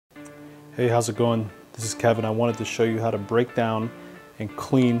Hey, how's it going? This is Kevin. I wanted to show you how to break down and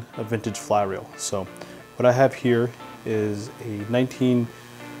clean a vintage fly reel. So what I have here is a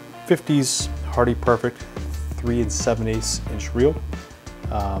 1950s Hardy Perfect 3 7/8 inch reel.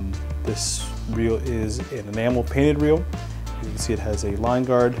 This reel is an enamel painted reel. You can see it has a line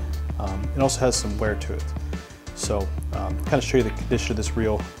guard. It also has some wear to it. So kind of show you the condition of this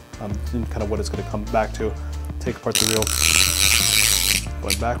reel and kind of what it's going to come back to. Take apart the reel,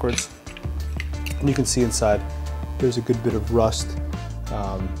 going backwards. And you can see inside there's a good bit of rust.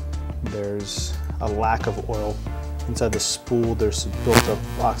 There's a lack of oil. Inside the spool there's some built up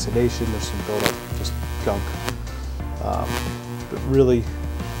oxidation, there's some built up just gunk. But really,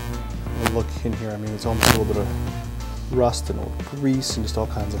 when you look in here, I mean, it's almost a little bit of rust and old grease and just all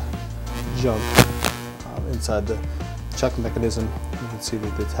kinds of junk. Inside the chuck mechanism, you can see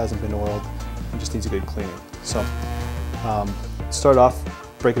that it hasn't been oiled. It just needs a good cleaning. So start off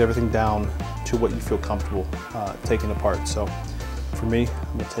breaking everything down to what you feel comfortable taking apart. So for me,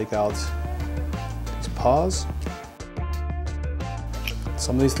 I'm going to take out these paws.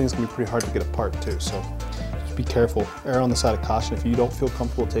 Some of these things can be pretty hard to get apart too, so just be careful. Err on the side of caution. If you don't feel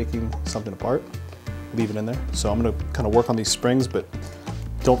comfortable taking something apart, leave it in there. So I'm going to kind of work on these springs, but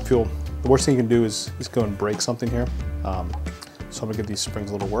don't feel, the worst thing you can do is go and break something here. So I'm going to give these springs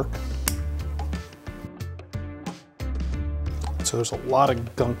a little work. So there's a lot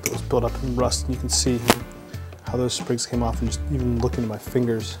of gunk that was built up in rust, and you can see how those springs came off, and just even looking at my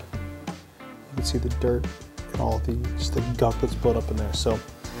fingers, you can see the dirt and all the just the gunk that's built up in there. So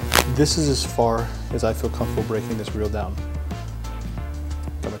this is as far as I feel comfortable breaking this reel down.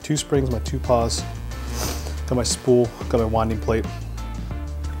 Got my two springs, my two paws, got my spool, got my winding plate.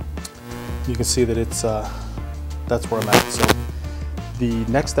 You can see that it's that's where I'm at. So the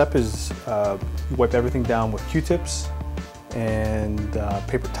next step is you wipe everything down with Q-tips and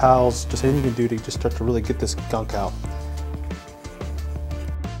paper towels, just anything you can do to just start to really get this gunk out.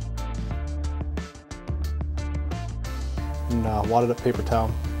 And wadded up paper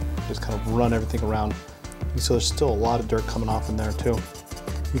towel, just kind of run everything around. So there's still a lot of dirt coming off in there too.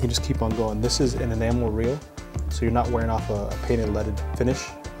 You can just keep on going. This is an enamel reel, so you're not wearing off a painted leaded finish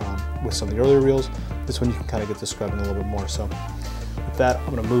with some of the earlier reels. This one you can kind of get to scrubbing a little bit more. So with that,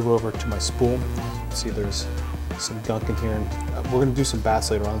 I'm going to move over to my spool. See, there's some gunk in here, and we're going to do some baths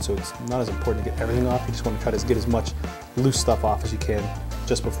later on, so it's not as important to get everything off. You just want to try to get as much loose stuff off as you can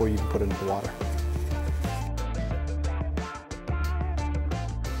just before you even put it into the water.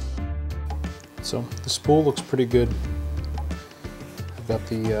 So the spool looks pretty good. I've got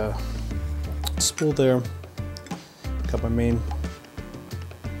the spool there, got my main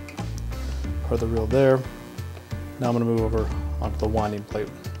part of the reel there. Now I'm going to move over onto the winding plate.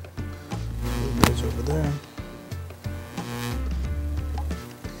 Move those over there.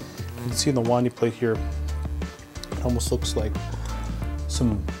 You can see in the winding plate here, it almost looks like just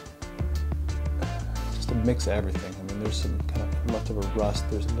a mix of everything. I mean, there's some kind of leftover rust,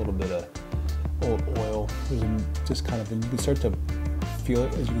 there's a little bit of old oil, there's just kind of, and you can start to feel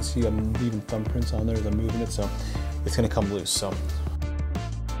it. As you can see, I'm leaving thumbprints on there as I'm moving it, so it's going to come loose. So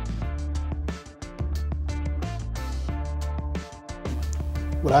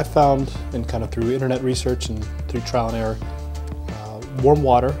what I found, and kind of through internet research and through trial and error, warm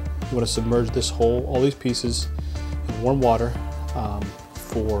water. You want to submerge this whole, all these pieces in warm water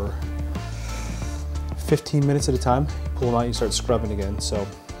for 15 minutes at a time. You pull them out, you start scrubbing again. So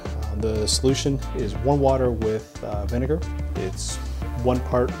the solution is warm water with vinegar. It's 1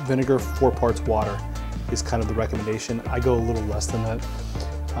 part vinegar, 4 parts water is kind of the recommendation. I go a little less than that.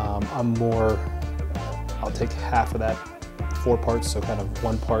 I'm more, I'll take half of that, 4 parts, so kind of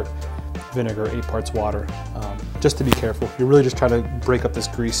 1 part vinegar, 8 parts water, just to be careful. You're really just trying to break up this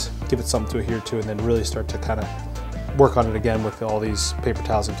grease, give it something to adhere to, and then really start to kind of work on it again with all these paper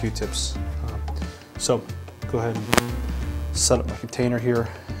towels and Q-tips. So go ahead and set up my container here,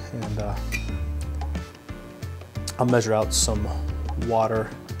 and I'll measure out some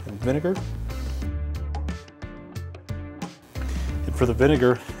water and vinegar. And for the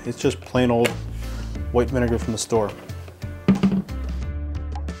vinegar, it's just plain old white vinegar from the store.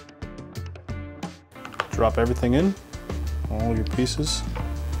 Drop everything in, all your pieces.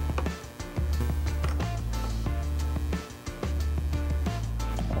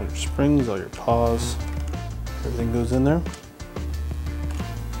 All your springs, all your paws, everything goes in there.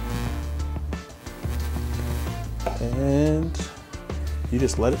 And you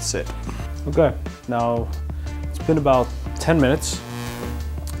just let it sit. Okay, now it's been about 10 minutes,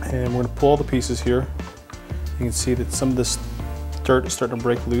 and we're gonna pull all the pieces here. You can see that some of this dirt is starting to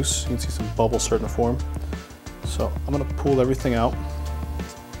break loose. You can see some bubbles starting to form. So I'm gonna pull everything out,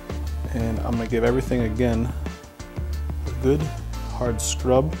 And I'm gonna give everything again a good hard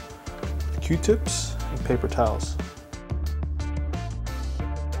scrub with Q-tips and paper towels.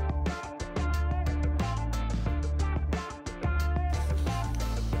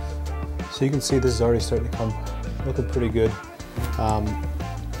 So you can see this is already starting to come looking pretty good.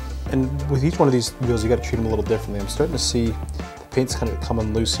 And with each one of these wheels, you got to treat them a little differently. I'm starting to see the paint's kind of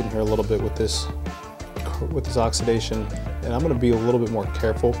coming loose in here a little bit with this oxidation, and I'm going to be a little bit more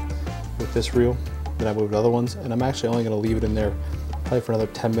careful with this reel than I would with other ones. And I'm actually only going to leave it in there probably for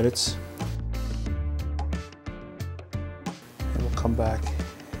another 10 minutes. And we'll come back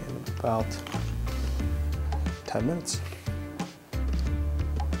in about 10 minutes.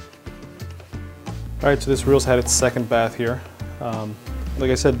 All right, so this reel's had its second bath here.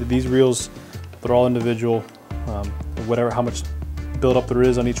 Like I said, these reels, they're all individual, whatever, how much buildup there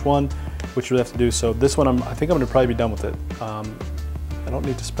is on each one, which you have to do. So this one, I think I'm gonna probably be done with it. I don't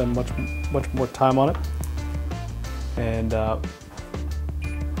need to spend much more time on it. And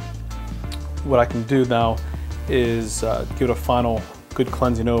what I can do now is give it a final good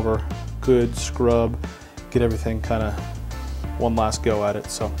cleansing over, good scrub, get everything kind of one last go at it.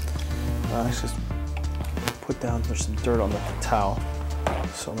 So let's just put down, there's some dirt on the towel,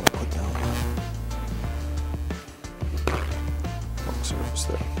 so I'm going to put down work surface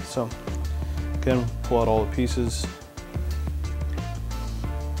there. So again, pull out all the pieces.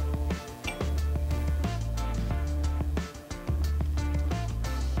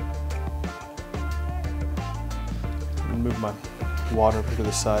 And move my water over to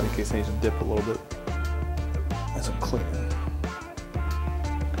the side in case I need to dip a little bit as I'm cleaning.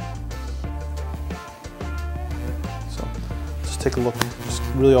 Take a look, just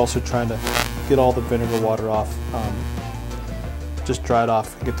really also trying to get all the vinegar water off, just dry it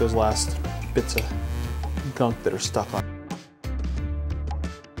off, get those last bits of gunk that are stuck on.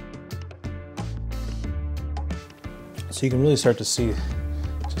 So you can really start to see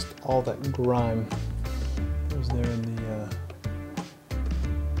just all that grime that was there in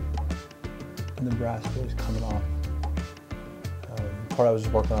the brass really coming off. The part I was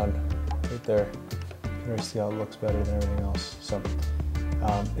just working on right there. You see how it looks better than everything else. So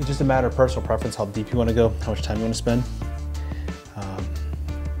it's just a matter of personal preference, how deep you want to go, how much time you want to spend.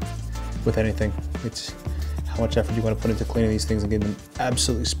 With anything, it's how much effort you want to put into cleaning these things and getting them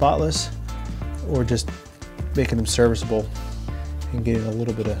absolutely spotless, or just making them serviceable and getting a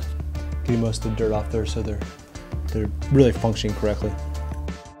little bit of, getting most of the dirt off there so they're really functioning correctly.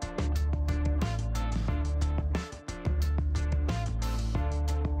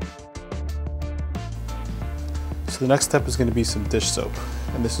 The next step is going to be some dish soap,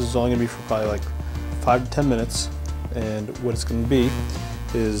 and this is only going to be for probably like 5 to 10 minutes, and what it's going to be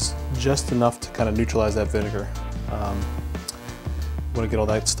is just enough to kind of neutralize that vinegar. Want to get all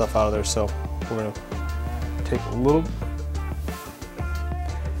that stuff out of there, so we're going to take a little,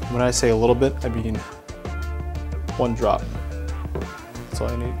 when I say a little bit, I mean 1 drop. That's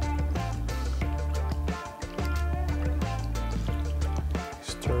all I need.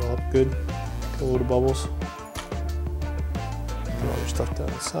 Stir it all up good, get a little bubbles. All your stuff down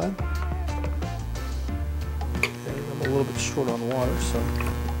inside. And I'm a little bit short on water, so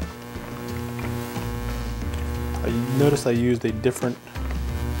I noticed I used a different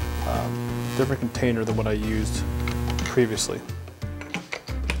container than what I used previously.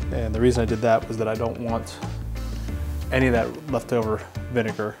 And the reason I did that was that I don't want any of that leftover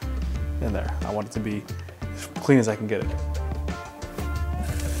vinegar in there. I want it to be as clean as I can get it.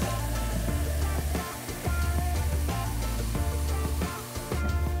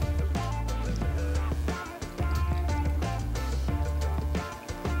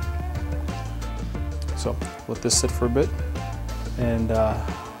 So let this sit for a bit, and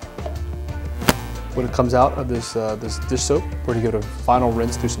when it comes out of this dish soap, we're gonna give it a final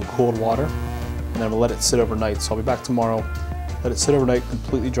rinse through some cold water, and then I'm gonna let it sit overnight. So I'll be back tomorrow, let it sit overnight,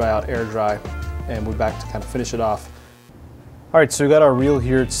 completely dry out, air dry, and we're back to kind of finish it off. All right, so we got our reel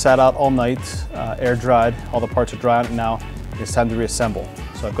here. It's sat out all night, air dried, all the parts are dry on it now. It's time to reassemble.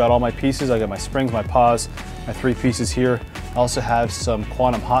 So I've got all my pieces. I got my springs, my paws, my 3 pieces here. I also have some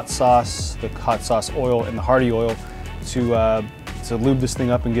Quantum hot sauce, the hot sauce oil, and the Hardy oil to lube this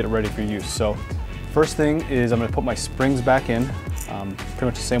thing up and get it ready for use. So first thing is I'm going to put my springs back in, pretty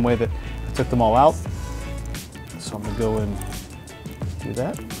much the same way that I took them all out. So I'm going to go and do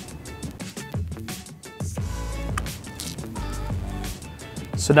that.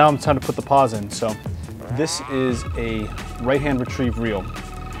 So now it's time to put the paws in. So this is a right-hand retrieve reel.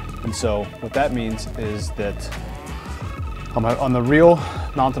 And so what that means is that on the reel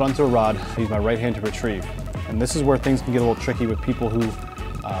mounted onto a rod, I use my right hand to retrieve. And this is where things can get a little tricky with people who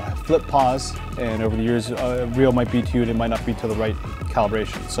flip paws, and over the years, a reel might be to you and it might not be to the right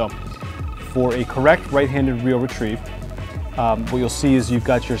calibration. So for a correct right-handed reel retrieve, what you'll see is you've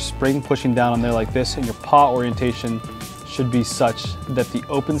got your spring pushing down on there like this, and your paw orientation should be such that the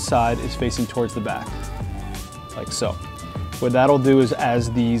open side is facing towards the back, like so. What that'll do is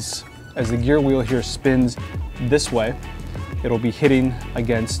as the gear wheel here spins this way, it'll be hitting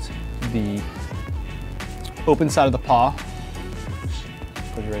against the open side of the paw.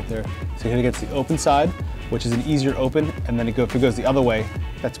 Put it right there. So you hit against the open side, which is an easier open, and then if it goes the other way,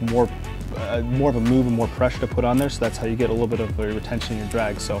 that's more of a move and more pressure to put on there, so that's how you get a little bit of a retention in your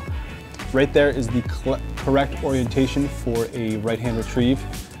drag. So right there is the correct orientation for a right-hand retrieve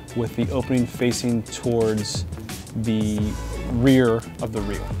with the opening facing towards the rear of the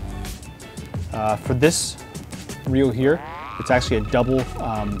reel. For this reel here, it's actually a double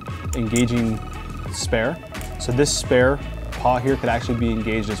engaging spare. So this spare paw here could actually be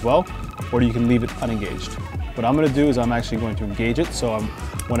engaged as well, or you can leave it unengaged. What I'm going to do is I'm actually going to engage it, so I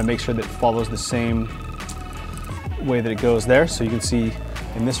want to make sure that it follows the same way that it goes there. So you can see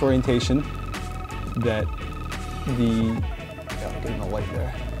in this orientation that getting the light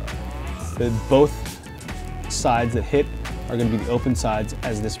there, that both sides that hit are going to be the open sides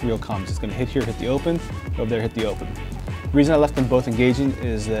as this reel comes. It's going to hit here, hit the open, over there, hit the open. The reason I left them both engaging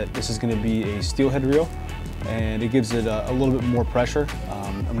is that this is going to be a steelhead reel, and it gives it a little bit more pressure.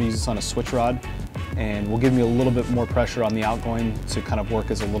 I'm going to use this on a switch rod, and will give me a little bit more pressure on the outgoing to kind of work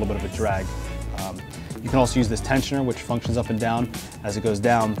as a little bit of a drag. You can also use this tensioner, which functions up and down. As it goes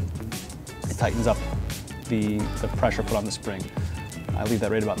down, it tightens up the pressure put on the spring. I leave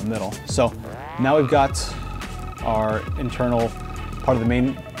that right about in the middle. So now we've got our internal part of the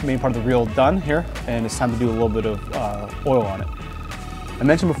main part of the reel done here, and it's time to do a little bit of oil on it. I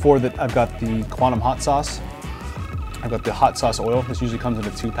mentioned before that I've got the Quantum hot sauce. I've got the hot sauce oil. This usually comes in a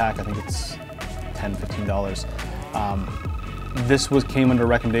 2-pack. I think it's $10, $15. This came under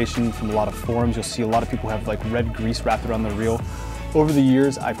recommendation from a lot of forums. You'll see a lot of people have like red grease wrapped around the reel. Over the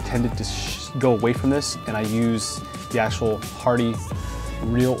years, I've tended to go away from this, and I use the actual Hardy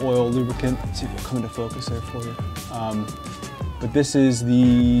reel oil lubricant. Let's see if it'll come into focus there for you. But this is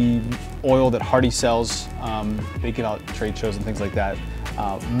the oil that Hardy sells. They give out trade shows and things like that.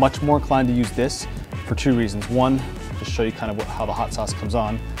 Much more inclined to use this for 2 reasons. One, just show you kind of how the hot sauce comes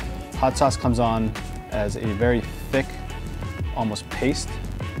on. Hot sauce comes on as a very thick, almost paste.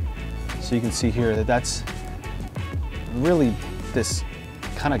 So you can see here that that's really this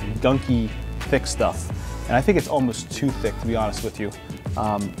kind of gunky, thick stuff. And I think it's almost too thick, to be honest with you.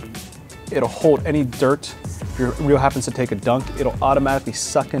 It'll hold any dirt. If your reel happens to take a dunk, it'll automatically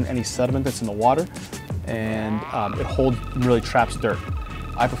suck in any sediment that's in the water, and it holds and really traps dirt.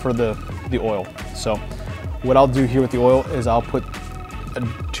 I prefer the oil. So what I'll do here with the oil is I'll put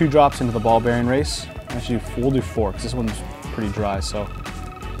 2 drops into the ball bearing race. Actually, we'll do 4 because this one's pretty dry. So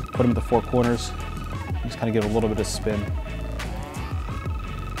put them at the 4 corners. Just kind of give a little bit of spin.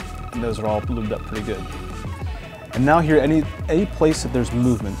 And those are all lubed up pretty good. And now here, any place that there's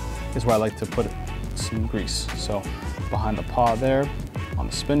movement is where I like to put some grease. So behind the paw there, on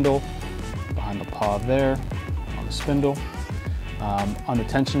the spindle, behind the paw there, on the spindle, on the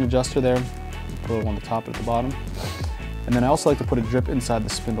tension adjuster there, put it on the top and at the bottom. And then I also like to put a drip inside the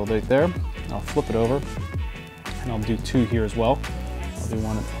spindle right there. I'll flip it over, and I'll do 2 here as well. I'll do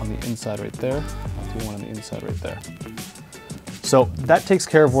 1 on the inside right there. I'll do 1 on the inside right there. So that takes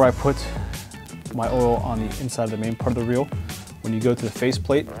care of where I put my oil on the inside of the main part of the reel. When you go to the face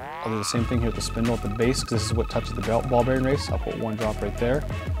plate, I'll do the same thing here at the spindle at the base, because this is what touches the ball bearing race. I'll put 1 drop right there,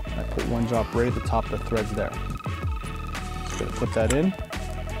 and I put 1 drop right at the top of the threads there. Just gonna put that in,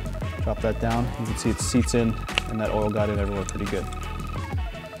 drop that down. You can see it seats in, and that oil got in everywhere pretty good.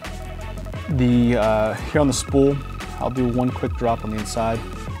 Here on the spool, I'll do 1 quick drop on the inside.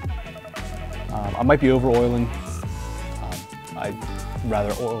 I might be over oiling. I'd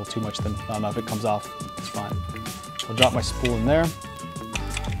rather oil too much than not enough. It comes off, it's fine. I'll drop my spool in there,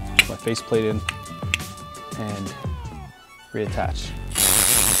 put my face plate in, and reattach.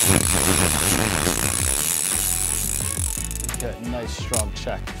 Get a nice strong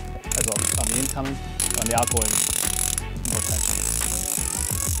check as on the incoming, on the outgoing, more tension.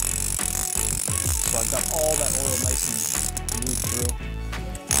 So I've got all that oil nice and moved through.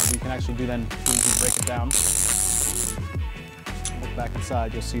 You can actually do then, you can break it down. Look back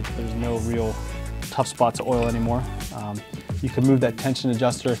inside, you'll see that there's no real tough spots of oil anymore. You can move that tension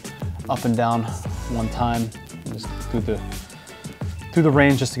adjuster up and down 1 time, and just through the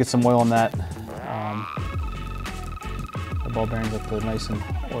range just to get some oil on that. The ball bearings up there nice and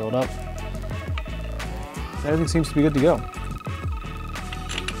oiled up. Everything seems to be good to go.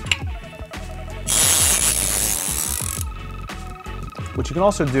 What you can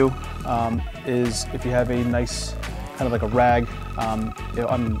also do is if you have a nice kind of like a rag on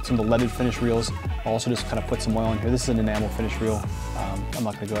some of the leaded finish reels, I'll also just kind of put some oil in here. This is an enamel finish reel. I'm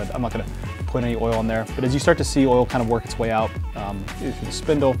not gonna put any oil in there, but as you start to see oil kind of work its way out through the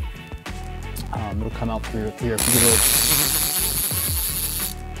spindle, it'll come out through here. If you really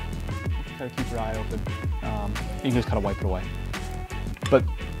try to keep your eye open, you can just kind of wipe it away. But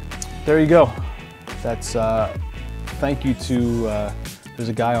there you go. That's thank you to there's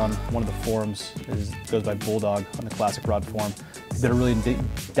a guy on one of the forums, goes by Bulldog on the Classic Rod forum. He did a really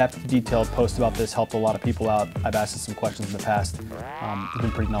in-depth, detailed post about this, helped a lot of people out. I've asked him some questions in the past. He's been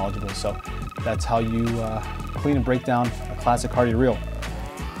pretty knowledgeable, so that's how you clean and break down a classic Hardy reel.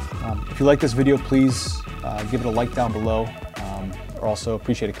 If you like this video, please give it a like down below, or also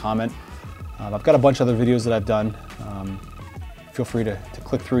appreciate a comment. I've got a bunch of other videos that I've done. Feel free to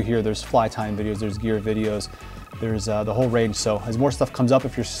click through here. There's fly tying videos, there's gear videos, there's the whole range. So as more stuff comes up,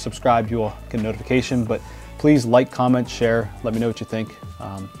 if you're subscribed, you will get a notification. But please like, comment, share, let me know what you think.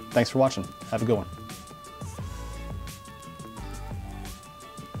 Thanks for watching. Have a good one.